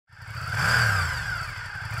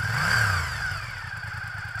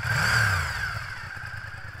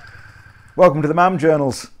Welcome to the MAM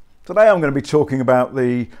Journals. Today I'm going to be talking about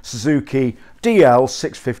the Suzuki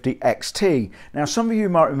DL650 XT. Now some of you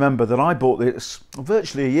might remember that I bought this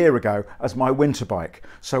virtually a year ago as my winter bike.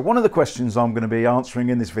 So one of the questions I'm going to be answering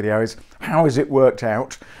in this video is how has it worked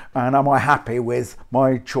out and am I happy with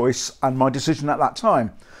my choice and my decision at that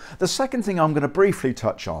time? The second thing I'm going to briefly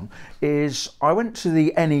touch on is I went to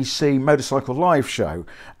the NEC Motorcycle Live show,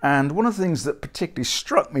 and one of the things that particularly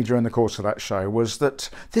struck me during the course of that show was that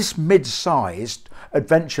this mid-sized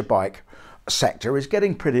adventure bike sector is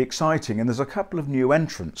getting pretty exciting, and there's a couple of new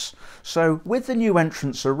entrants. So with the new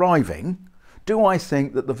entrants arriving, do I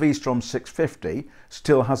think that the V-Strom 650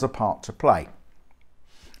 still has a part to play?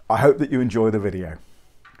 I hope that you enjoy the video.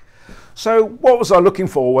 So what was I looking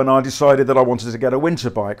for when I decided that I wanted to get a winter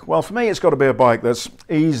bike? Well, for me it's got to be a bike that's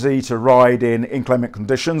easy to ride in inclement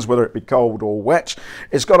conditions, whether it be cold or wet.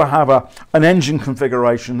 It's got to have an engine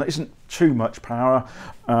configuration that isn't too much power,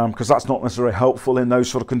 because that's not necessarily helpful in those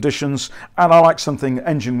sort of conditions, and I like something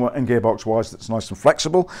engine and gearbox wise that's nice and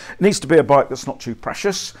flexible. It needs to be a bike that's not too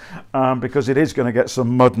precious, because it is going to get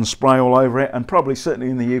some mud and spray all over it, and probably certainly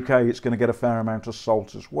in the UK it's going to get a fair amount of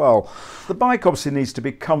salt as well. The bike obviously needs to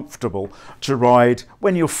be comfortable to ride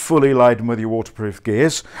when you're fully laden with your waterproof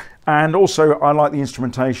gears. And also I like the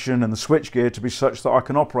instrumentation and the switch gear to be such that I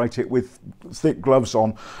can operate it with thick gloves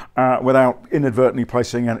on without inadvertently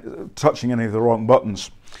touching any of the wrong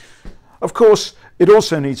buttons. Of course, it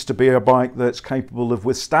also needs to be a bike that's capable of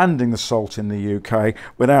withstanding the salt in the UK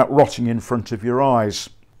without rotting in front of your eyes.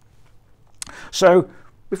 So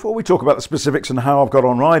before we talk about the specifics and how I've got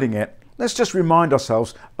on riding it, let's just remind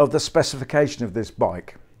ourselves of the specification of this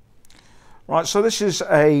bike. Right, so this is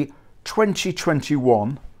a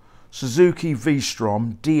 2021 Suzuki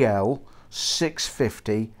V-strom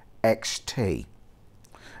DL650 XT.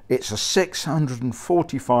 It's a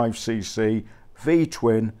 645cc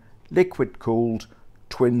V-twin liquid-cooled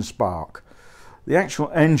twin spark. The actual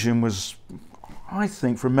engine was, I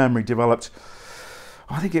think from memory, developed,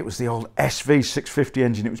 I think it was the old SV650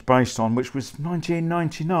 engine it was based on, which was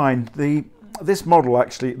 1999. This model,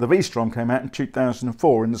 actually, the V-strom, came out in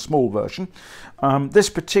 2004 in the small version. This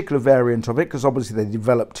particular variant of it, because obviously they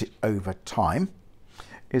developed it over time,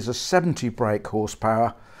 is a 70 brake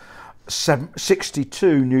horsepower,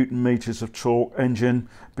 62 newton meters of torque engine,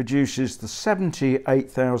 produces the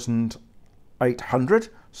 78,800,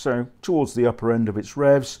 so towards the upper end of its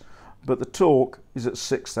revs, but the torque is at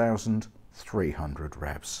 6,300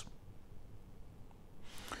 revs.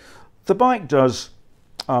 The bike does,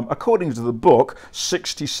 according to the book,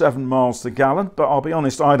 67 miles to gallon, but I'll be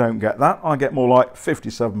honest, I don't get that. I get more like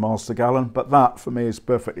 57 miles to gallon, but that for me is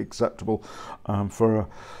perfectly acceptable for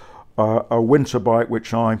a winter bike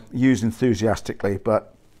which I use enthusiastically,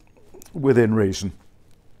 but within reason.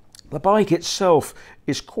 The bike itself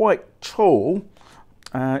is quite tall.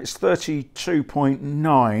 It's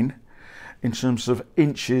 32.9 in terms of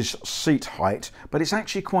inches seat height, but it's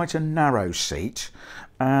actually quite a narrow seat,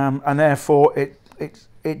 and therefore it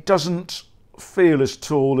doesn't feel as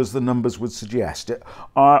tall as the numbers would suggest.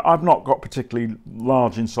 I've not got particularly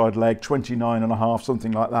large inside leg, 29.5,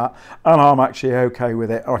 something like that, and I'm actually okay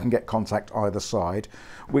with it. I can get contact either side,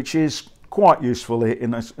 which is quite useful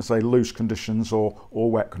in, say, loose conditions or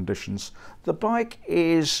wet conditions. The bike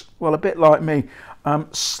is, well, a bit like me,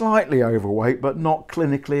 slightly overweight, but not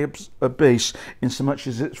clinically obese, in so much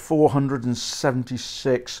as it's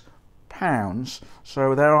 476 pounds.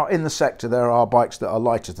 So in the sector there are bikes that are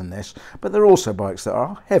lighter than this, but there are also bikes that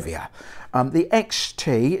are heavier. The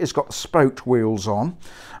XT has got spoked wheels on,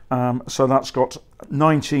 so that's got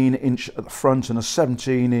 19-inch at the front and a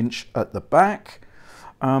 17-inch at the back.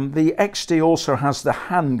 The XT also has the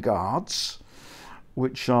hand guards,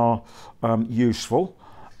 which are useful,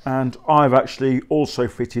 and I've actually also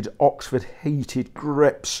fitted Oxford heated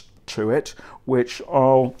grips to it, which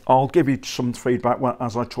I'll give you some feedback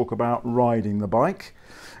as I talk about riding the bike.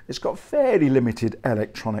 It's got fairly limited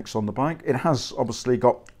electronics on the bike. It has obviously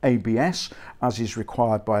got ABS, as is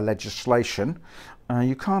required by legislation.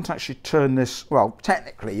 You can't actually turn this, well,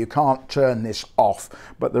 technically you can't turn this off,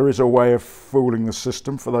 but there is a way of fooling the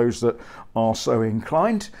system for those that are so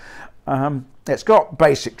inclined. It's got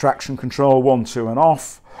basic traction control, 1, 2 and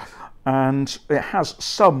off, and it has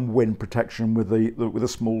some wind protection with a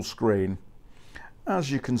small screen. As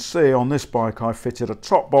you can see on this bike, I fitted a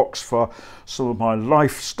top box for some of my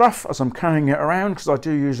life stuff as I'm carrying it around, because I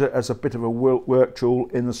do use it as a bit of a work tool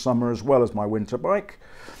in the summer as well as my winter bike.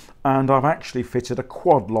 And I've actually fitted a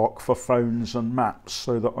quad lock for phones and maps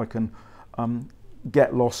so that I can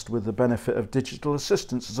get lost with the benefit of digital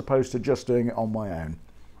assistance as opposed to just doing it on my own.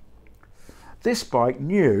 This bike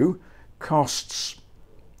new costs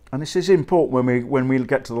and this is important when we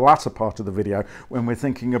get to the latter part of the video, when we're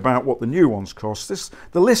thinking about what the new ones cost.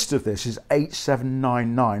 The list of this is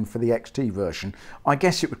 $8,799 for the XT version. I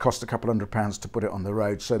guess it would cost a couple £100 to put it on the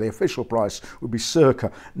road, so the official price would be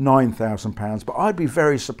circa £9,000. But I'd be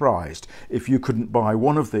very surprised if you couldn't buy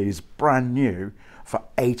one of these brand new for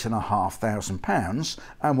 £8,500,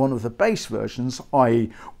 and one of the base versions,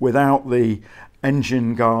 i.e. without the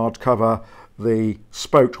engine guard cover, the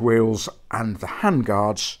spoked wheels and the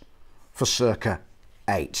handguards, for circa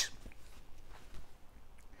 £8,000.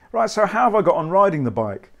 Right, so how have I got on riding the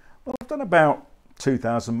bike? Well, I've done about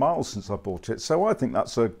 2,000 miles since I bought it, so I think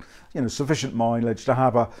that's a sufficient mileage to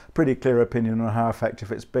have a pretty clear opinion on how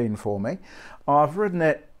effective it's been for me. I've ridden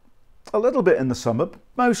it a little bit in the summer,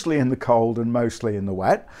 mostly in the cold and mostly in the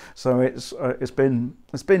wet, so it's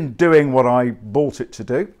been doing what I bought it to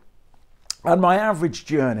do, and my average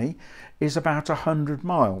journey is about 100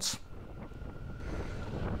 miles.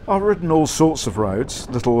 I've ridden all sorts of roads,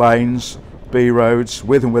 little lanes, B roads,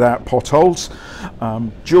 with and without potholes,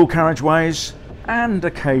 dual carriageways, and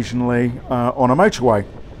occasionally on a motorway.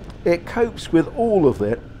 It copes with all of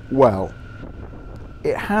it well.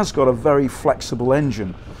 It has got a very flexible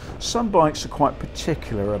engine. Some bikes are quite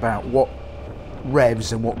particular about what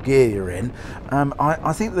revs and what gear you're in.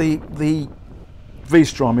 I think the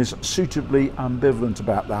V-strom is suitably ambivalent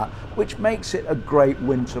about that, which makes it a great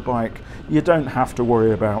winter bike. You don't have to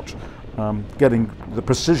worry about getting the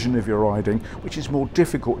precision of your riding, which is more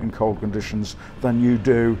difficult in cold conditions than you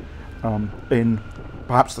do in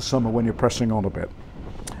perhaps the summer when you're pressing on a bit.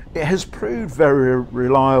 It has proved very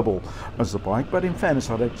reliable as a bike, but in fairness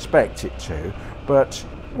I'd expect it to. But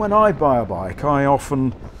when I buy a bike, I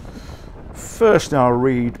often first now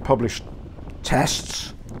read published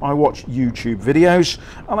tests, I watch YouTube videos,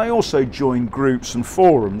 and I also join groups and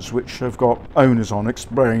forums which have got owners on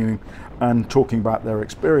explaining and talking about their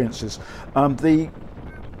experiences. The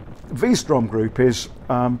V-strom group is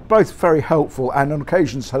both very helpful and on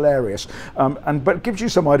occasions hilarious, but it gives you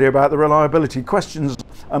some idea about the reliability questions,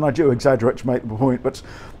 and I do exaggerate to make the point, but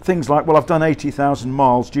things like, well, I've done 80,000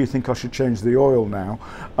 miles, do you think I should change the oil now?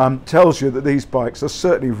 Tells you that these bikes are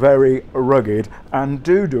certainly very rugged and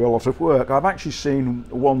do a lot of work. I've actually seen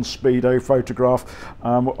one Speedo photograph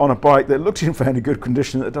on a bike that looked in fairly good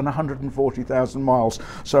condition that had done 140,000 miles.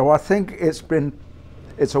 So I think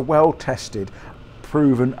it's a well-tested,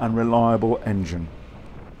 proven and reliable engine.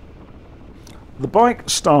 The bike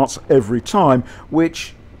starts every time,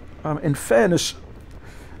 which in fairness,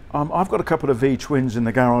 I've got a couple of V-twins in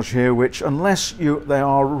the garage here, which unless they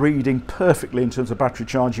are reading perfectly in terms of battery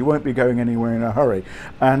charge, you won't be going anywhere in a hurry.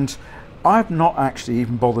 And I've not actually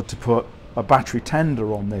even bothered to put a battery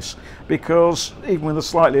tender on this, because even with a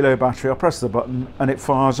slightly low battery, I press the button and it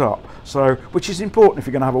fires up. So, which is important if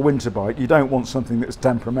you're going to have a winter bike. You don't want something that's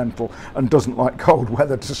temperamental and doesn't like cold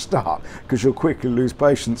weather to start, because you'll quickly lose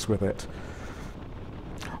patience with it.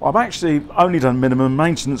 I've actually only done minimum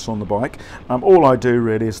maintenance on the bike. All I do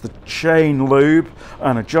really is the chain lube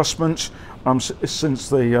and adjustment since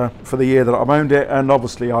for the year that I've owned it, and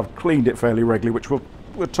obviously I've cleaned it fairly regularly, which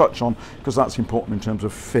we'll touch on because that's important in terms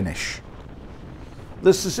of finish.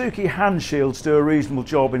 The Suzuki hand shields do a reasonable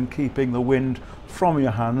job in keeping the wind from your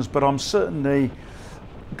hands, but I'm certainly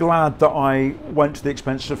glad that I went to the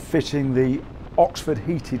expense of fitting the Oxford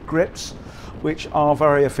heated grips, which are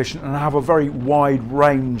very efficient and have a very wide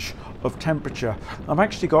range of temperature. I've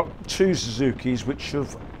actually got two Suzukis which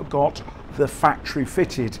have got the factory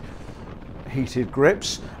fitted heated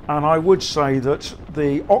grips, and I would say that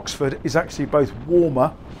the Oxford is actually both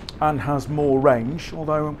warmer and has more range,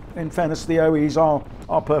 although in fairness the OEs are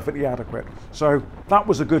perfectly adequate. So that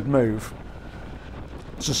was a good move.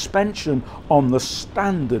 Suspension on the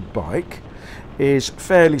standard bike is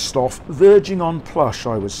fairly soft, verging on plush,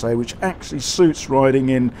 I would say, which actually suits riding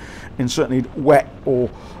in certainly wet or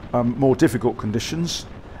more difficult conditions.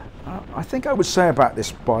 I think I would say about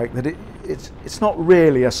this bike that it's not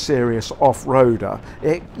really a serious off-roader.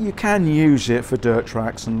 You can use it for dirt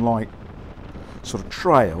tracks and light sort of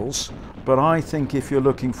trails, but I think if you're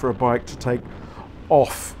looking for a bike to take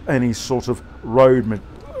off any sort of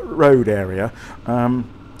road area,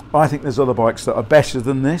 I think there's other bikes that are better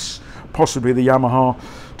than this. Possibly the Yamaha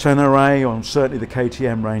Tenere, or certainly the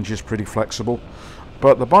KTM range is pretty flexible.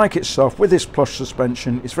 But the bike itself, with this plush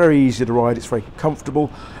suspension, is very easy to ride, it's very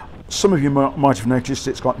comfortable. Some of you might have noticed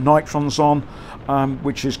it's got nitrons on,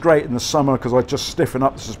 which is great in the summer because I just stiffen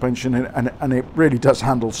up the suspension and it really does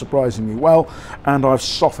handle surprisingly well. And I've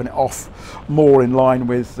softened it off more in line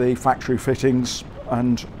with the factory fittings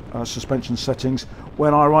and suspension settings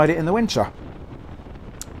when I ride it in the winter.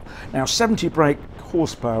 Now 70 brake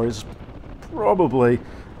horsepower is probably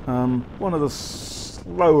One of the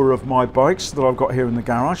slower of my bikes that I've got here in the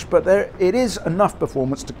garage, but it is enough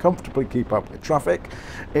performance to comfortably keep up with traffic.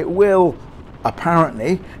 It will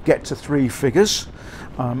apparently get to 3 figures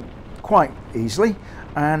quite easily,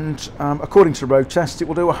 and according to road tests it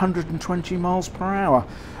will do 120 miles per hour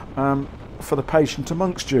for the patient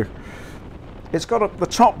amongst you. It's got the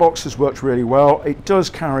top box has worked really well. It does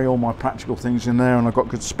carry all my practical things in there, and I've got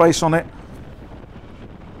good space on it,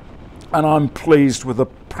 and I'm pleased with the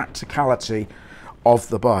practicality of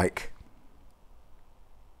the bike.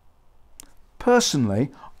 Personally,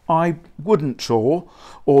 I wouldn't tour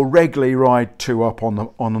or regularly ride 2-up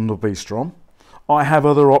on the V-strom. I have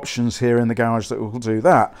other options here in the garage that will do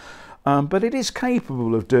that, but it is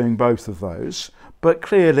capable of doing both of those. But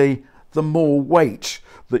clearly the more weight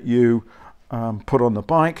that you put on the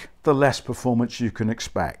bike, the less performance you can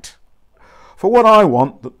expect. For what I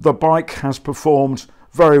want, the bike has performed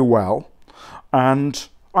very well, and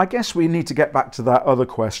I guess we need to get back to that other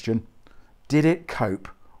question: did it cope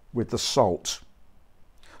with the salt?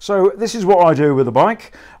 So this is what I do with the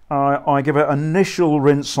bike. I give it an initial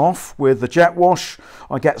rinse off with the jet wash.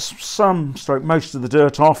 I get most of the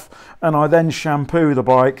dirt off, and I then shampoo the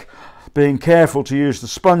bike, being careful to use the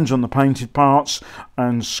sponge on the painted parts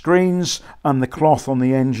and screens and the cloth on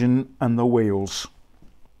the engine and the wheels.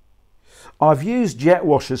 I've used jet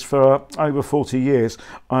washers for over 40 years,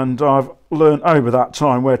 and I've learned over that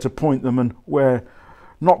time where to point them and where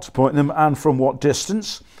not to point them, and from what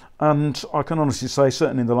distance. And I can honestly say,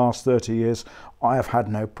 certainly in the last 30 years, I have had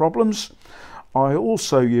no problems. I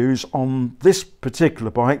also use on this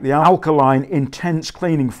particular bike the alkaline intense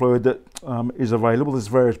cleaning fluid that is available. There's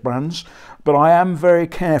various brands, but I am very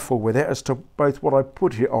careful with it as to both what I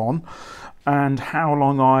put it on and how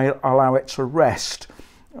long I allow it to rest.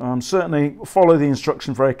 Certainly follow the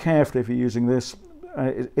instructions very carefully if you're using this.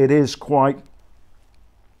 It is quite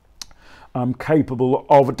capable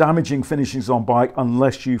of damaging finishings on bike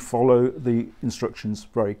unless you follow the instructions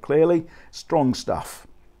very clearly. Strong stuff.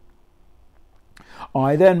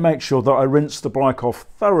 I then make sure that I rinse the bike off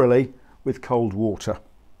thoroughly with cold water.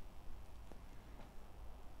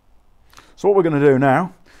 So what we're going to do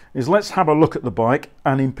now is let's have a look at the bike,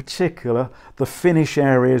 and in particular the finish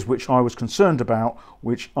areas which I was concerned about,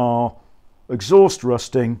 which are exhaust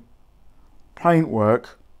rusting,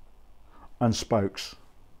 paintwork and spokes.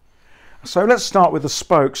 So let's start with the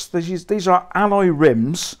spokes. These are alloy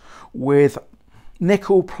rims with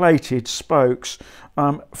nickel plated spokes.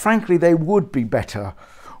 Frankly, they would be better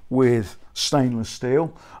with stainless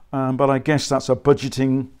steel, but I guess that's a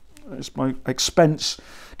budgeting, it's my expense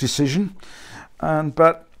decision.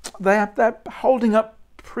 But they're holding up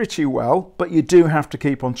pretty well, but you do have to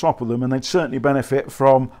keep on top of them, and they'd certainly benefit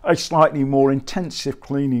from a slightly more intensive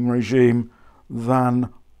cleaning regime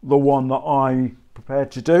than the one that I'm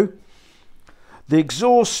prepared to do. The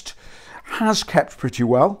exhaust has kept pretty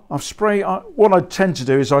well. What I tend to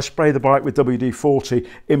do is I spray the bike with WD-40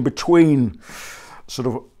 in between sort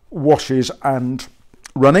of washes and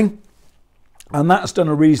running, and that's done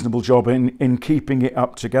a reasonable job in keeping it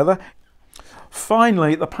up together.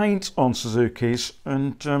 Finally, the paint on Suzuki's,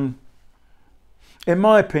 and in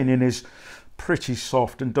my opinion, is pretty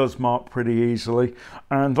soft and does mark pretty easily.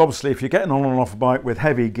 And obviously, if you're getting on and off a bike with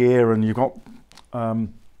heavy gear and you've got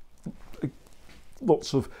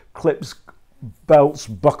lots of clips, belts,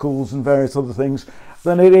 buckles and various other things,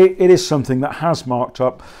 then it is something that has marked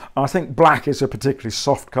up. I think black is a particularly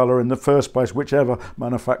soft colour in the first place, whichever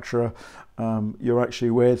manufacturer you're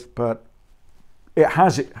actually with, but it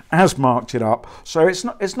has marked it up. So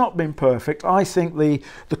it's not been perfect. I think the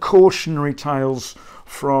cautionary tales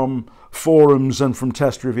from forums and from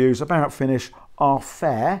test reviews about finish are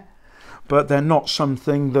fair, but they're not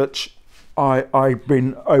something that I've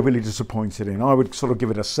been overly disappointed in. I would sort of give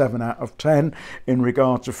it a 7 out of 10 in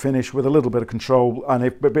regard to finish. With a little bit of control and a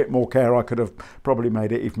bit more care, I could have probably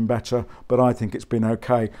made it even better, but I think it's been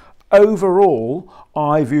okay. Overall,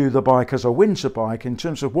 I view the bike as a winter bike in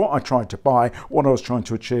terms of what I tried to buy, what I was trying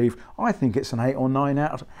to achieve. I think it's an 8 or 9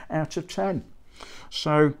 out of 10.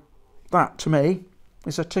 So that, to me,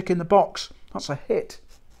 is a tick in the box. That's a hit.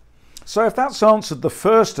 So if that's answered the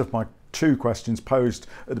first of my 2 questions posed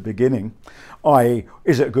at the beginning, i.e.,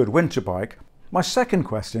 is it a good winter bike? My second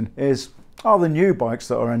question is, are the new bikes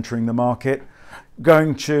that are entering the market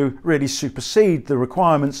going to really supersede the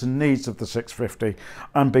requirements and needs of the 650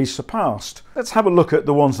 and be surpassed? Let's have a look at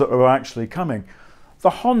the ones that are actually coming. The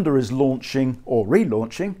Honda is launching or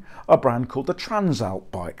relaunching a brand called the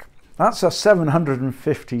Transalp bike. That's a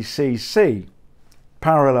 750cc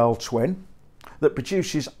parallel twin that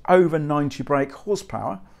produces over 90 brake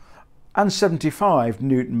horsepower and 75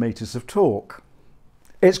 Newton meters of torque.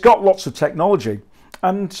 It's got lots of technology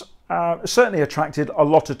and certainly attracted a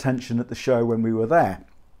lot of attention at the show when we were there.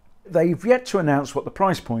 They've yet to announce what the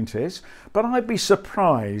price point is, but I'd be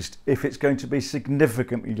surprised if it's going to be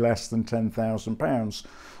significantly less than £10,000.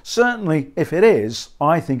 Certainly, if it is,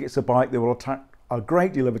 I think it's a bike that will attract a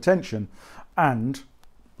great deal of attention and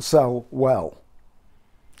sell well.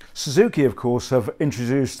 Suzuki, of course, have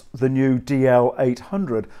introduced the new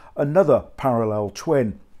DL800, another parallel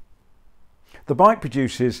twin. The bike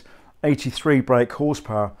produces 83 brake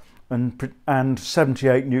horsepower and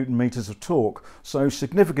 78 newton meters of torque, so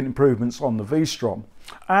significant improvements on the V-strom.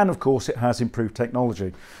 And of course it has improved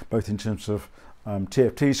technology, both in terms of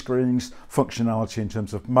TFT screens, functionality in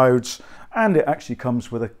terms of modes, and it actually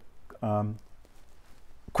comes with a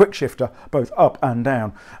quick shifter both up and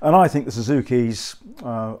down. And I think the Suzuki's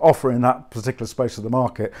offer in that particular space of the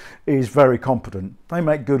market is very competent. They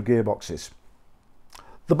make good gearboxes.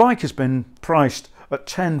 The bike has been priced at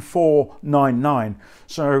 $10,499,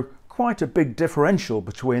 so quite a big differential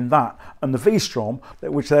between that and the V-strom,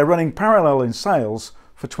 which they're running parallel in sales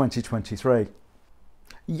for 2023.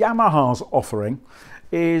 Yamaha's offering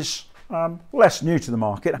is less new to the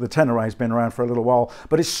market. The Tenere has been around for a little while,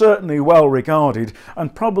 but it's certainly well regarded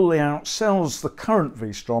and probably outsells the current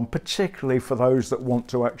V-strom, particularly for those that want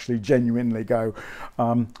to actually genuinely go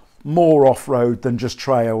more off-road than just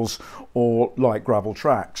trails or light gravel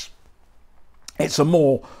tracks. It's a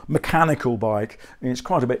more mechanical bike, and it's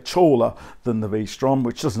quite a bit taller than the V-strom,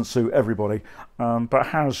 which doesn't suit everybody, but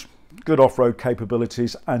has good off-road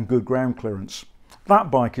capabilities and good ground clearance. That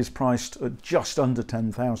bike is priced at just under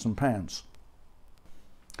 £10,000.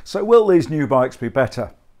 So will these new bikes be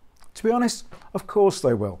better? To be honest, of course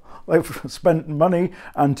they will. They've spent money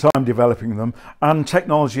and time developing them, and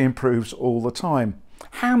technology improves all the time.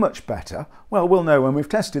 How much better? Well, we'll know when we've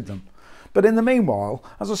tested them. But in the meanwhile,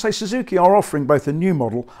 as I say, Suzuki are offering both a new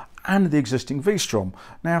model and the existing V-strom.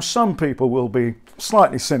 Now, some people will be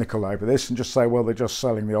slightly cynical over this and just say, well, they're just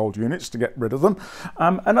selling the old units to get rid of them.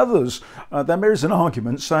 And others, there is an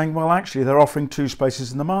argument saying, well, actually, they're offering two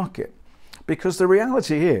spaces in the market. Because the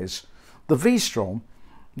reality is, the V-strom,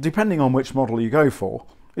 depending on which model you go for,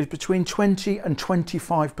 is between 20 and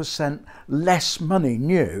 25% less money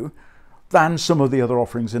new than some of the other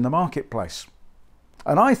offerings in the marketplace.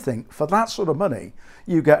 And I think for that sort of money,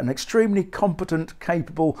 you get an extremely competent,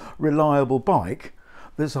 capable, reliable bike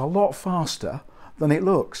that's a lot faster than it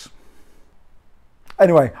looks.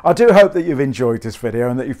 Anyway, I do hope that you've enjoyed this video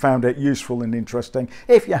and that you found it useful and interesting.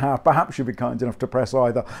 If you have, perhaps you'll be kind enough to press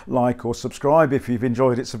either like or subscribe if you've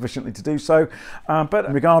enjoyed it sufficiently to do so.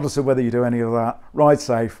 But regardless of whether you do any of that, ride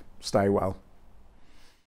safe, stay well.